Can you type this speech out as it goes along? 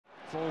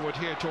Forward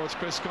here towards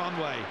Chris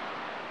Conway.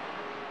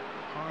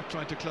 Hart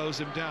trying to close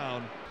him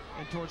down.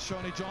 In towards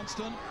Shawnee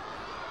Johnston.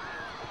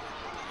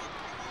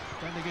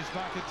 Bending his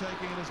back and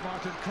taking it is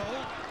Martin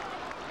Cole.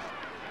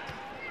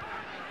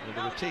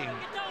 Another team,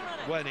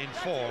 when in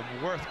form,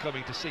 worth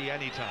coming to see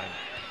any time.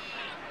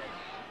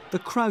 The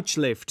crouch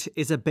lift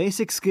is a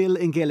basic skill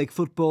in Gaelic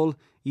football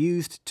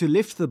used to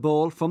lift the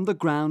ball from the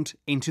ground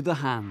into the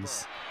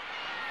hands.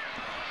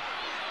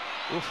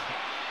 Oof,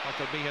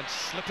 Michael Meehan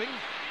slipping,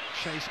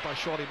 chased by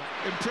Shawnee.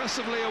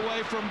 Impressively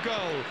away from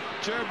goal.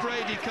 Ger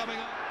Brady coming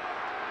up.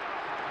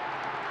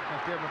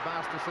 Dermot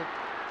Masterson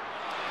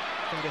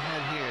Right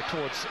ahead here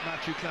towards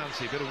Matthew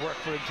Clancy. Bit of work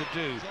for him to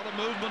do. There's a lot of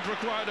movement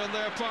required on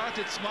their part.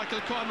 It's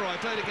Michael Conroy,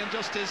 played again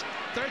just his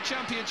third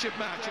championship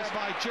match. It's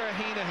by Ger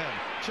Heenahan.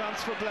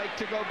 Chance for Blake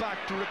to go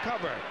back to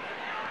recover.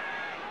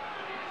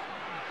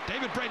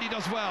 David Brady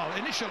does well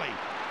initially.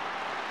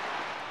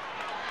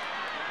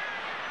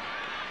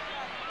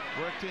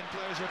 Worked in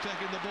players were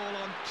taking the ball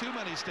on too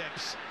many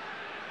steps.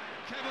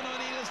 Kevin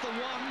O'Neill is the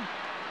one.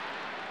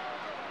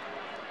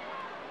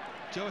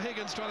 Joe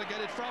Higgins trying to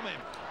get it from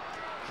him.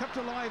 Kept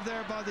alive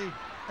there by the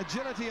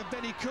agility of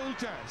Benny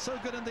Coulter. So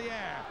good in the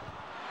air.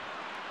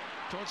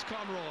 Towards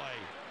Conroy.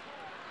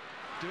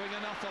 Doing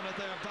enough on it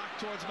there. Back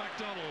towards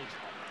MacDonald.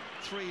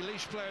 3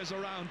 Laois players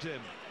around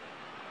him.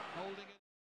 Holding